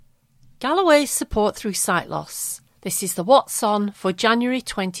Galloway's support through sight loss. This is the What's On for January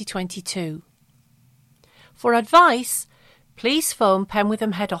 2022. For advice, please phone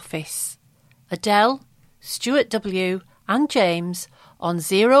Penwitham Head Office. Adele, Stuart W. and James on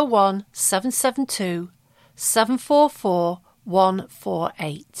 01772 744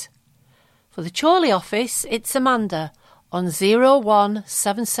 148. For the Chorley office, it's Amanda on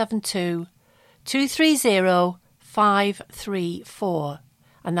 01772 230 534,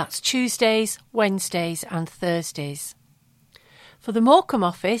 and that's Tuesdays, Wednesdays and Thursdays. For the Morecambe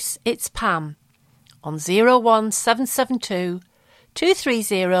office, it's Pam on 01772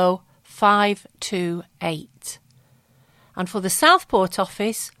 230 528. And for the Southport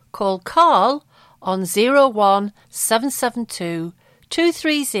office, call Carl on 01772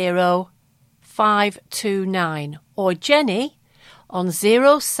 230 529 or Jenny on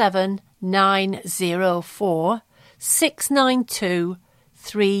 07904 692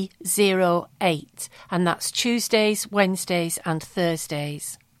 308, and that's Tuesdays, Wednesdays and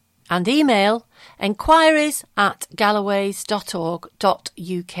Thursdays. And email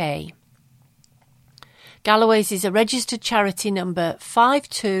enquiries@galloways.org.uk. Galloway's is a registered charity number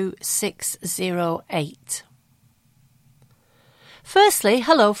 52608. Firstly,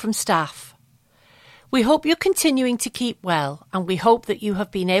 hello from staff. We hope you're continuing to keep well, and we hope that you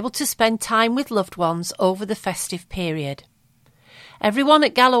have been able to spend time with loved ones over the festive period. Everyone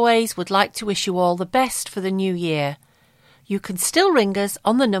at Galloway's would like to wish you all the best for the new year. You can still ring us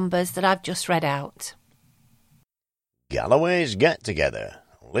on the numbers that I've just read out. Galloway's Get Together.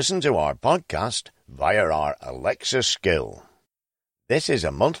 Listen to our podcast via our Alexa skill. This is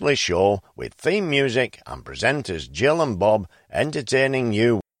a monthly show with theme music and presenters Jill and Bob entertaining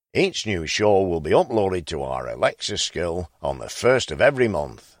you. Each new show will be uploaded to our Alexa skill on the 1st of every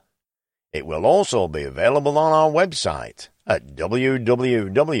month. It will also be available on our website at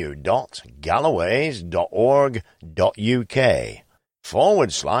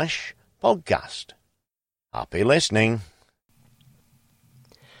www.galloways.org.uk/podcast. Happy listening.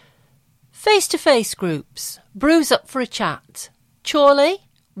 Face-to-face groups. Brews up for a chat. Chorley,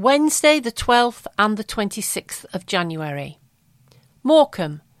 Wednesday the 12th and the 26th of January.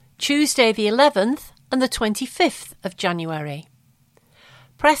 Morecambe, Tuesday the 11th and the 25th of January.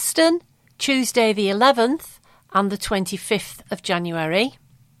 Preston, Tuesday the 11th and the 25th of January.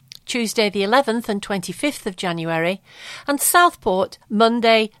 Tuesday the 11th and 25th of January. And Southport,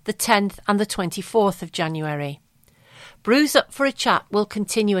 Monday the 10th and the 24th of January. Brews Up for a Chat will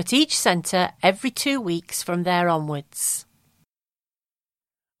continue at each centre every 2 weeks from there onwards.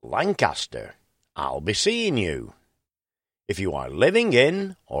 Lancaster, I'll be seeing you. If you are living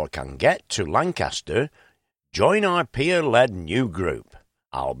in or can get to Lancaster, join our peer-led new group,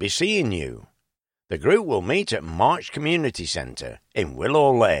 I'll be seeing you. The group will meet at March Community Centre in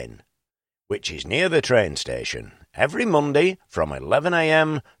Willow Lane, which is near the train station, every Monday from 11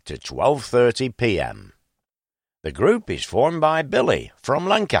 a.m. to 12:30 p.m. The group is formed by Billy from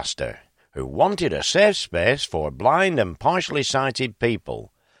Lancaster, who wanted a safe space for blind and partially sighted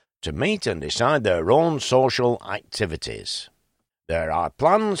people to meet and decide their own social activities. There are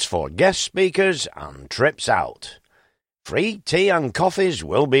plans for guest speakers and trips out. Free tea and coffees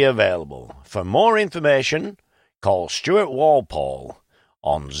will be available. For more information, call Stuart Walpole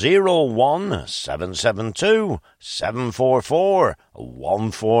on 01772 744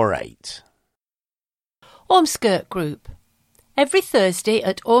 148. Ormskirk Group. Every Thursday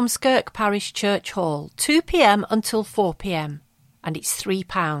at Ormskirk Parish Church Hall, 2 p.m. until 4 p.m, and it's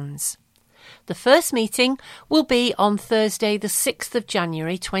 £3. The first meeting will be on Thursday the 6th of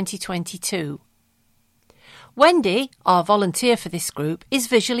January 2022. Wendy, our volunteer for this group, is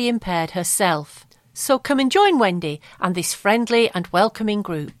visually impaired herself, so come and join Wendy and this friendly and welcoming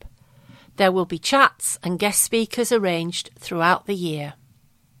group. There will be chats and guest speakers arranged throughout the year.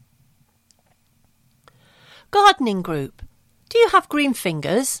 Gardening Group. Do you have green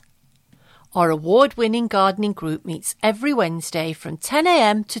fingers? Our award-winning gardening group meets every Wednesday from 10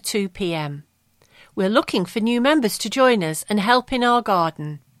 a.m. to 2 p.m. We're looking for new members to join us and help in our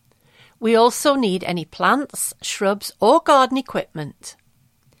garden. We also need any plants, shrubs or garden equipment.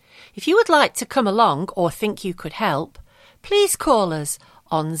 If you would like to come along or think you could help, please call us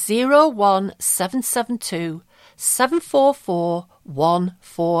on 01772 744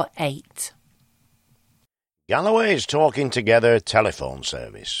 148. Galloway's Talking Together telephone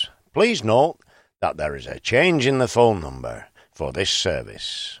service. Please note that there is a change in the phone number for this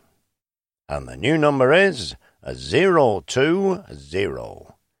service. And the new number is 020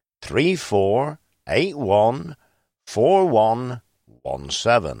 3481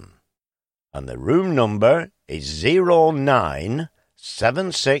 4117. And the room number is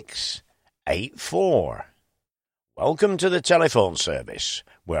 0976 84. Welcome to the telephone service,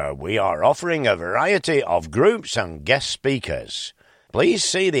 where we are offering a variety of groups and guest speakers. Please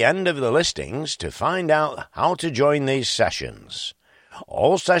see the end of the listings to find out how to join these sessions.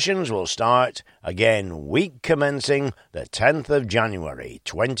 All sessions will start again week commencing the 10th of January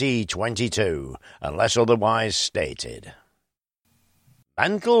 2022, unless otherwise stated.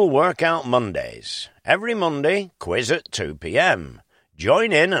 Mental Workout Mondays. Every Monday, quiz at 2 p.m.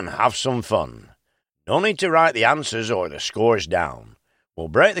 Join in and have some fun. No need to write the answers or the scores down. We'll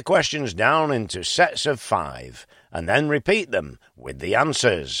break the questions down into sets of 5 and then repeat them with the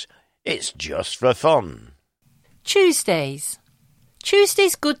answers. It's just for fun. Tuesday's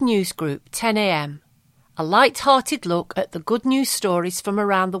Good News Group, 10 a.m. A light-hearted look at the good news stories from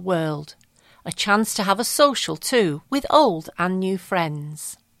around the world. A chance to have a social too, with old and new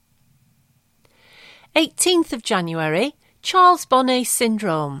friends. 18th of January, Charles Bonnet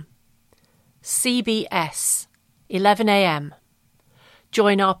Syndrome. CBS, 11 a.m.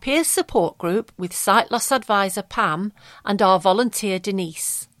 Join our peer support group with sight loss advisor Pam and our volunteer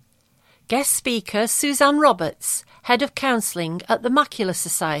Denise. Guest speaker Suzanne Roberts, Head of Counselling at the Macular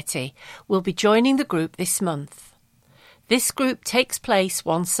Society, will be joining the group this month. This group takes place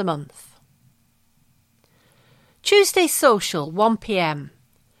once a month. Tuesday Social, 1 p.m.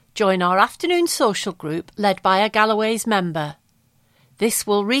 Join our afternoon social group led by a Galloway's member. This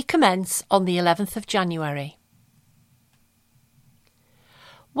will recommence on the 11th of January.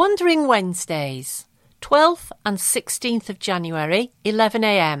 Wandering Wednesdays, 12th and 16th of January, 11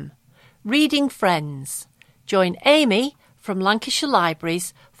 a.m. Reading Friends. Join Amy from Lancashire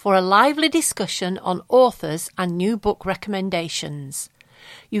Libraries for a lively discussion on authors and new book recommendations.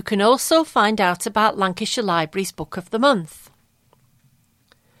 You can also find out about Lancashire Libraries' Book of the Month.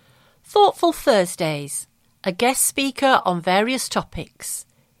 Thoughtful Thursdays. A guest speaker on various topics.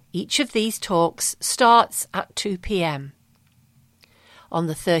 Each of these talks starts at 2 p.m. On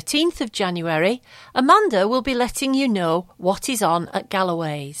the 13th of January, Amanda will be letting you know what is on at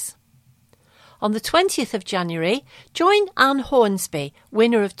Galloway's. On the 20th of January, join Anne Hornsby,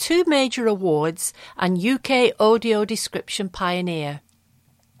 winner of 2 major awards and UK audio description pioneer.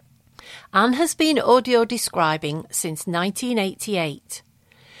 Anne has been audio describing since 1988.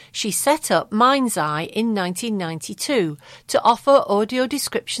 She set up Mind's Eye in 1992 to offer audio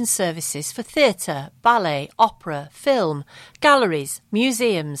description services for theatre, ballet, opera, film, galleries,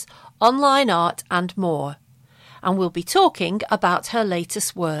 museums, online art and more, and will be talking about her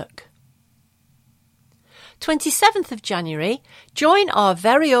latest work. 27th of January, join our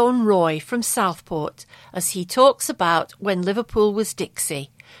very own Roy from Southport as he talks about When Liverpool Was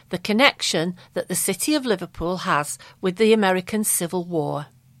Dixie, the connection that the city of Liverpool has with the American Civil War.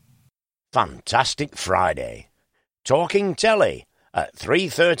 Fantastic Friday. Talking Telly at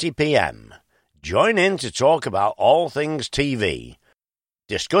 3:30 p.m. Join in to talk about all things TV.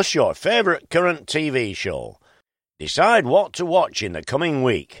 Discuss your favourite current TV show. Decide what to watch in the coming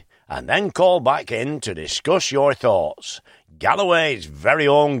week and then call back in to discuss your thoughts. Galloway's very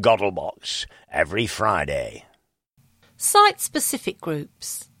own Gottlebox every Friday. Site-specific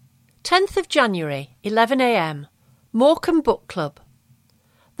groups. 10th of January, 11 a.m. Morecambe Book Club.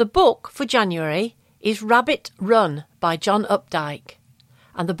 The book for January is Rabbit Run by John Updike,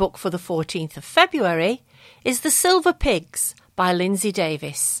 and the book for the 14th of February is The Silver Pigs by Lindsay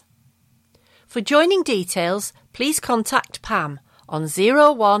Davis. For joining details, please contact Pam on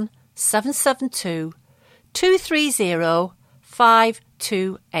 01772 230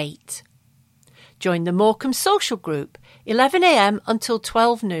 528. Join the Morecambe Social Group, 11 a.m. until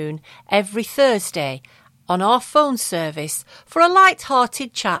 12 noon every Thursday, on our phone service for a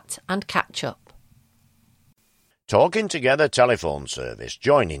light-hearted chat and catch-up. Talking Together telephone service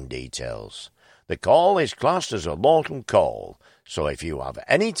joining details. The call is classed as a local call, so if you have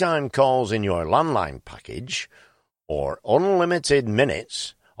anytime calls in your landline package or unlimited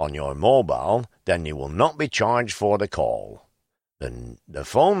minutes on your mobile, then you will not be charged for the call. The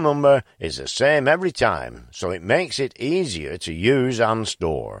phone number is the same every time, so it makes it easier to use and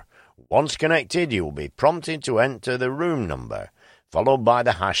store. Once connected, you will be prompted to enter the room number, followed by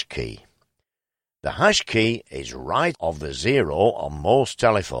the hash key. The hash key is right of the 0 on most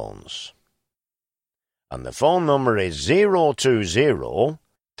telephones. And the phone number is 020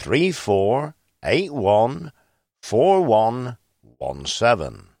 3481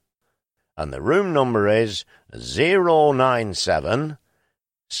 4117. And the room number is 097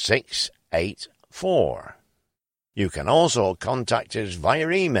 684. You can also contact us via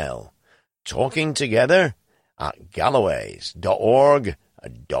email,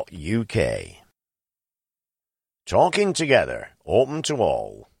 talkingtogether@galloways.org.uk. Talking Together, open to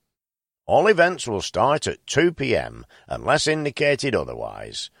all. All events will start at 2 p.m. unless indicated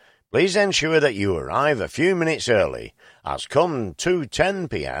otherwise. Please ensure that you arrive a few minutes early, as come 2:10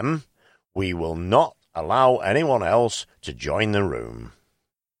 p.m. we will not allow anyone else to join the room.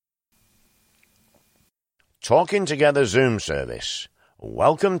 Talking Together Zoom service.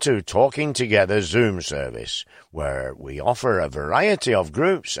 Welcome to Talking Together Zoom service, where we offer a variety of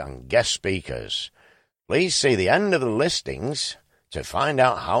groups and guest speakers. Please see the end of the listings to find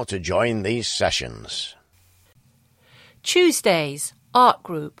out how to join these sessions. Tuesdays, Art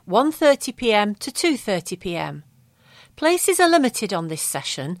Group, 1:30 p.m. to 2:30 p.m. Places are limited on this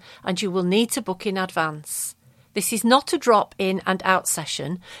session and you will need to book in advance. This is not a drop-in and out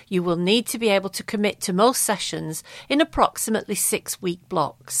session. You will need to be able to commit to most sessions in approximately 6-week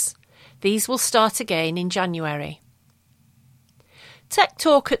blocks. These will start again in January. Tech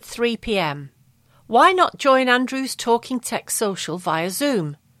Talk at 3 p.m. Why not join Andrew's Talking Tech Social via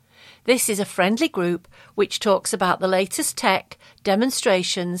Zoom? This is a friendly group which talks about the latest tech,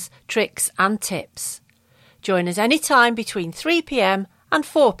 demonstrations, tricks and tips. Join us any time between 3 p.m. and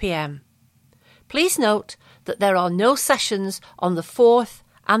 4 p.m. Please note that there are no sessions on the 4th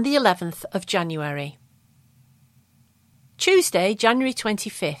and the 11th of January. Tuesday, January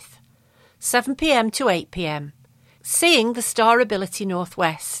 25th, 7 p.m. to 8 p.m. Seeing the Star Ability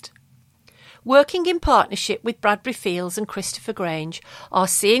Northwest. Working in partnership with Bradbury Fields and Christopher Grange, our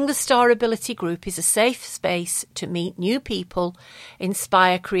Seeing the Star Ability group is a safe space to meet new people,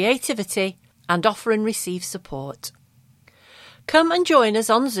 inspire creativity and offer and receive support. Come and join us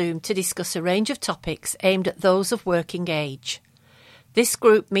on Zoom to discuss a range of topics aimed at those of working age. This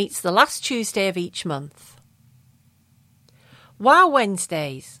group meets the last Tuesday of each month. Wow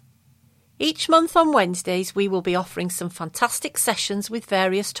Wednesdays. Each month on Wednesdays we will be offering some fantastic sessions with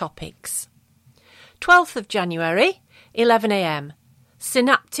various topics. 12th of January, 11 a.m.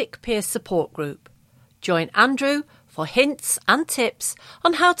 Synaptic Peer Support Group. Join Andrew for hints and tips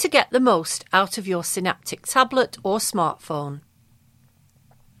on how to get the most out of your Synaptic tablet or smartphone.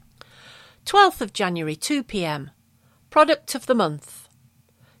 12th of January, 2 p.m. Product of the Month.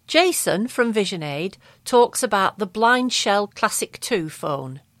 Jason from VisionAid talks about the Blind Shell Classic 2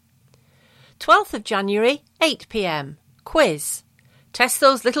 phone. 12th of January, 8 p.m. Quiz. Test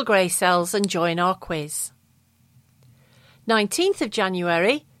those little grey cells and join our quiz. 19th of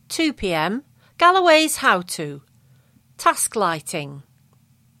January, 2 p.m. Galloway's How To. Task lighting.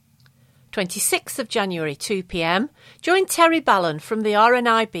 26th of January, 2 p.m. Join Terry Ballon from the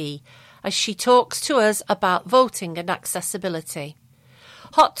RNIB as she talks to us about voting and accessibility.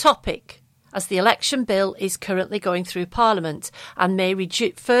 Hot topic, as the election bill is currently going through Parliament and may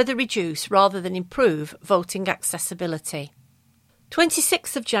further reduce rather than improve voting accessibility.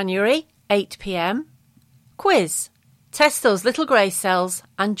 26th of January, 8 p.m. Quiz. Test those little grey cells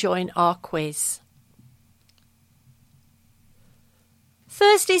and join our quiz.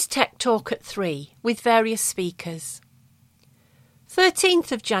 Thursday's Tech Talk at 3 with various speakers.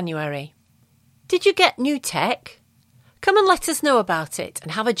 13th of January. Did you get new tech? Come and let us know about it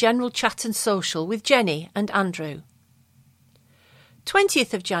and have a general chat and social with Jenny and Andrew.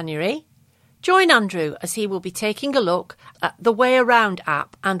 20th of January. Join Andrew as he will be taking a look at the Way Around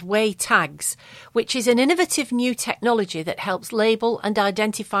app and Way Tags, which is an innovative new technology that helps label and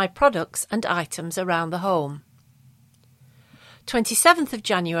identify products and items around the home. 27th of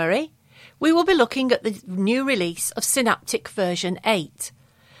January. We will be looking at the new release of Synaptic version 8.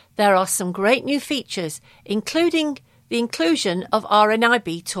 There are some great new features, including the inclusion of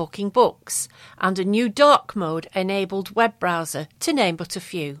RNIB Talking Books and a new dark mode enabled web browser, to name but a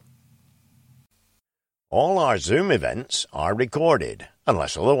few. All our Zoom events are recorded,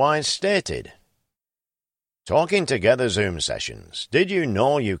 unless otherwise stated. Talking Together Zoom sessions. Did you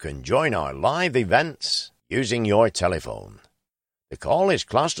know you can join our live events using your telephone? The call is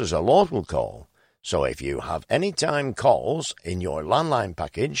classed as a local call, so if you have anytime calls in your landline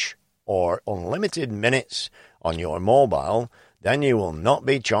package or unlimited minutes on your mobile, then you will not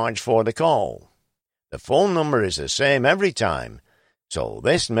be charged for the call. The phone number is the same every time, so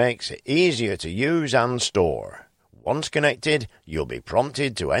this makes it easier to use and store. Once connected, you'll be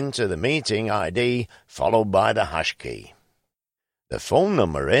prompted to enter the meeting ID followed by the hash key. The phone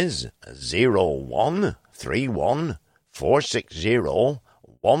number is 0131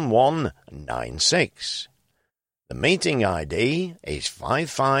 460-1196. The meeting ID is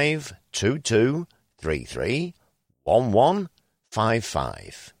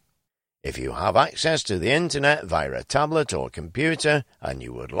 5522331155. If you have access to the internet via a tablet or computer and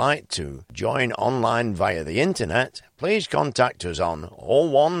you would like to join online via the internet, please contact us on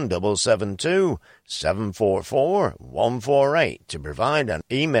 01772 744 148 to provide an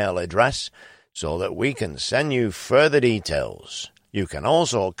email address so that we can send you further details. You can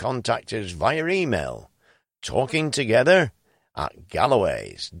also contact us via email,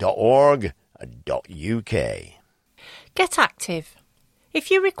 talkingtogether@galloways.org.uk. Get active. If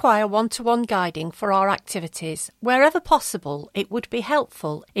you require one-to-one guiding for our activities, wherever possible, it would be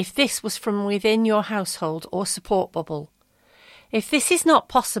helpful if this was from within your household or support bubble. If this is not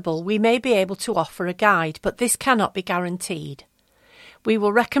possible, we may be able to offer a guide, but this cannot be guaranteed. We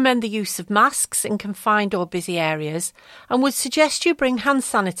will recommend the use of masks in confined or busy areas and would suggest you bring hand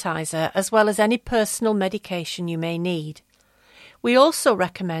sanitizer as well as any personal medication you may need. We also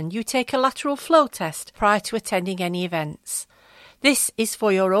recommend you take a lateral flow test prior to attending any events. This is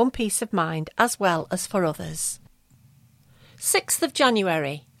for your own peace of mind as well as for others. 6th of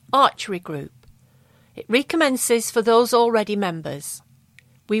January, Archery Group. It recommences for those already members.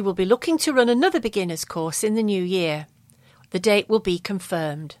 We will be looking to run another beginners course in the new year. The date will be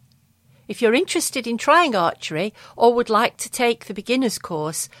confirmed. If you're interested in trying archery or would like to take the beginners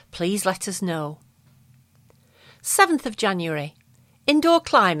course, please let us know. 7th of January, Indoor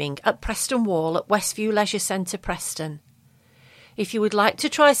Climbing at Preston Wall at Westview Leisure Centre, Preston. If you would like to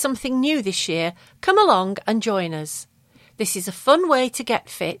try something new this year, come along and join us. This is a fun way to get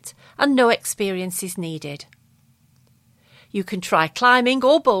fit and no experience is needed. You can try climbing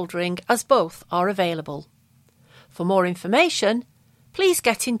or bouldering as both are available. For more information, please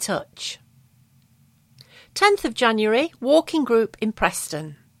get in touch. 10th of January, Walking Group in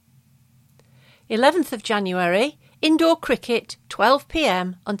Preston. 11th of January, Indoor Cricket, 12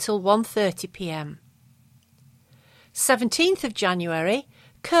 p.m. until 1:30 p.m. 17th of January,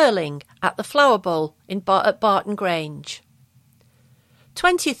 Curling at the Flower Bowl at Barton Grange.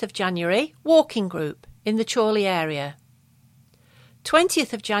 20th of January, Walking Group in the Chorley area.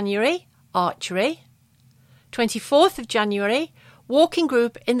 20th of January, Archery. 24th of January, Walking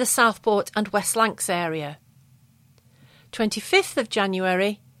Group in the Southport and West Lancs area. 25th of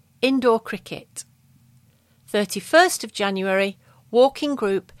January, Indoor Cricket. 31st of January, Walking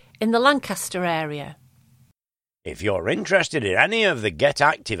Group in the Lancaster area. If you're interested in any of the Get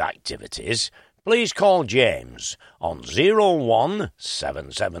Active activities, please call James on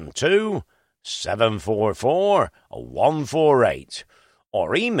 01772 744 148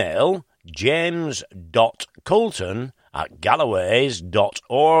 or email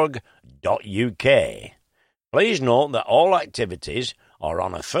james.coulton@galloways.org.uk. Please note that all activities are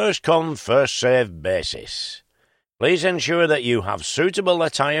on a first-come, first-served basis. Please ensure that you have suitable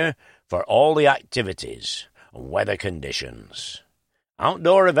attire for all the activities and weather conditions.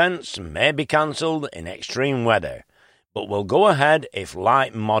 Outdoor events may be cancelled in extreme weather, but will go ahead if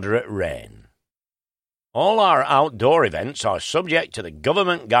light moderate rain. All our outdoor events are subject to the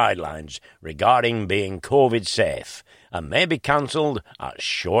government guidelines regarding being COVID safe and may be cancelled at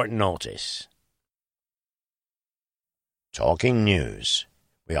short notice. Talking News.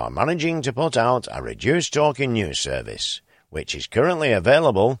 We are managing to put out a reduced talking news service, which is currently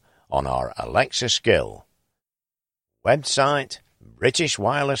available on our Alexa skill. Website, British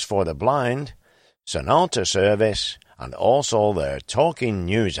Wireless for the Blind, Sonata service, and also their Talking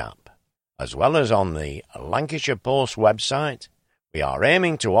News app, as well as on the Lancashire Post website. We are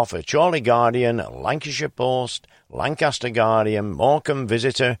aiming to offer Chorley Guardian, Lancashire Post, Lancaster Guardian, Morecambe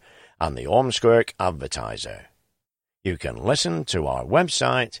Visitor, and the Ormskirk Advertiser. You can listen to our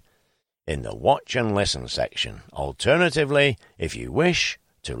website in the Watch and Listen section. Alternatively, if you wish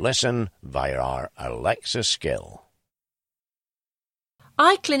to listen via our Alexa skill.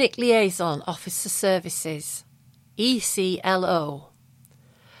 iClinic Liaison Officer Services, ECLO.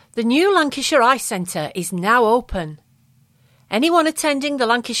 The new Lancashire Eye Centre is now open. Anyone attending the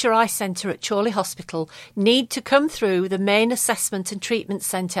Lancashire Eye Centre at Chorley Hospital need to come through the main assessment and treatment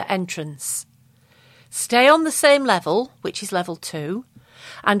centre entrance. Stay on the same level, which is level 2,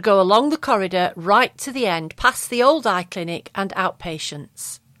 and go along the corridor right to the end past the old eye clinic and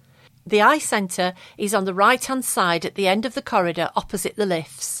outpatients. The eye centre is on the right-hand side at the end of the corridor opposite the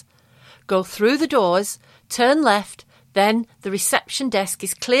lifts. Go through the doors, turn left, then the reception desk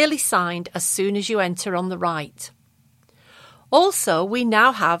is clearly signed as soon as you enter on the right. Also, we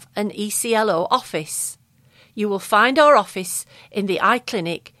now have an ECLO office. You will find our office in the eye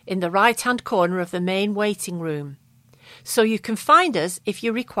clinic in the right-hand corner of the main waiting room, so you can find us if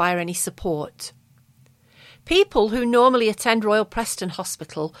you require any support. People who normally attend Royal Preston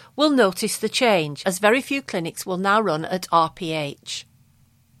Hospital will notice the change, as very few clinics will now run at RPH.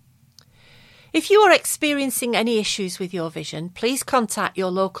 If you are experiencing any issues with your vision, please contact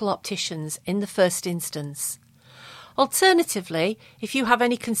your local opticians in the first instance. Alternatively, if you have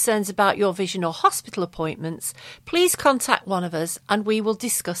any concerns about your vision or hospital appointments, please contact one of us and we will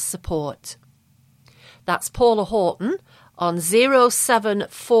discuss support. That's Paula Horton on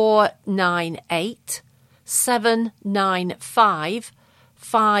 07498 795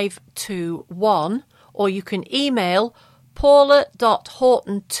 521, or you can email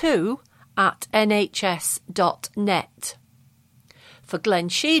paula.horton2@nhs.net. For Glenn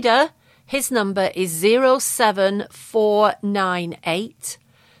Sheeder, his number is 07498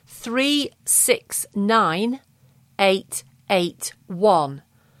 369 881,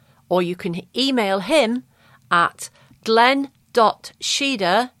 or you can email him at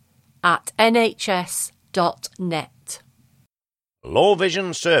glenn.sheeder@nhs.net. Low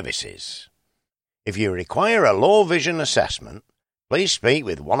Vision Services. If you require a low vision assessment, please speak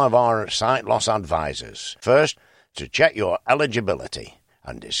with one of our sight loss advisors first to check your eligibility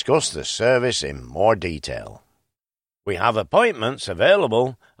and discuss the service in more detail. We have appointments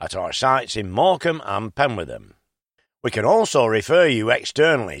available at our sites in Morecambe and Penwitham. We can also refer you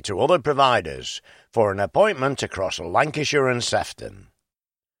externally to other providers for an appointment across Lancashire and Sefton.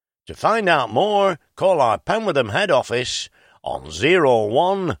 To find out more, call our Penwitham head office on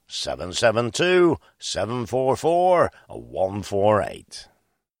 01772 744 148.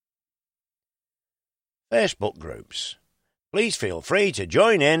 Facebook groups. Please feel free to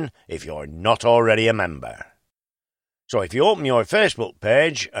join in if you're not already a member. So if you open your Facebook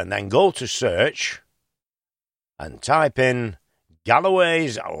page and then go to search and type in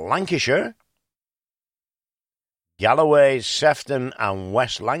Galloway's Lancashire, Galloway's Sefton and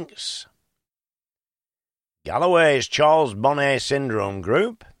West Lancs, Galloway's Charles Bonnet Syndrome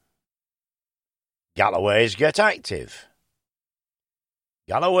Group, Galloway's Get Active,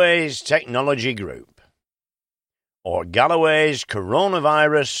 Galloway's Technology Group, or Galloway's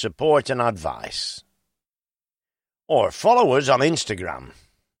Coronavirus Support and Advice. Or follow us on Instagram.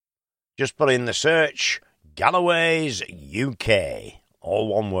 Just put in the search Galloway's UK. All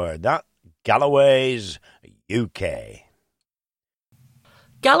one word, that. Galloway's UK.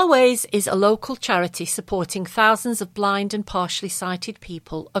 Galloway's is a local charity supporting thousands of blind and partially sighted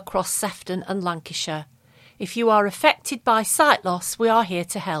people across Sefton and Lancashire. If you are affected by sight loss, we are here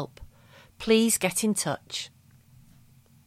to help. Please get in touch.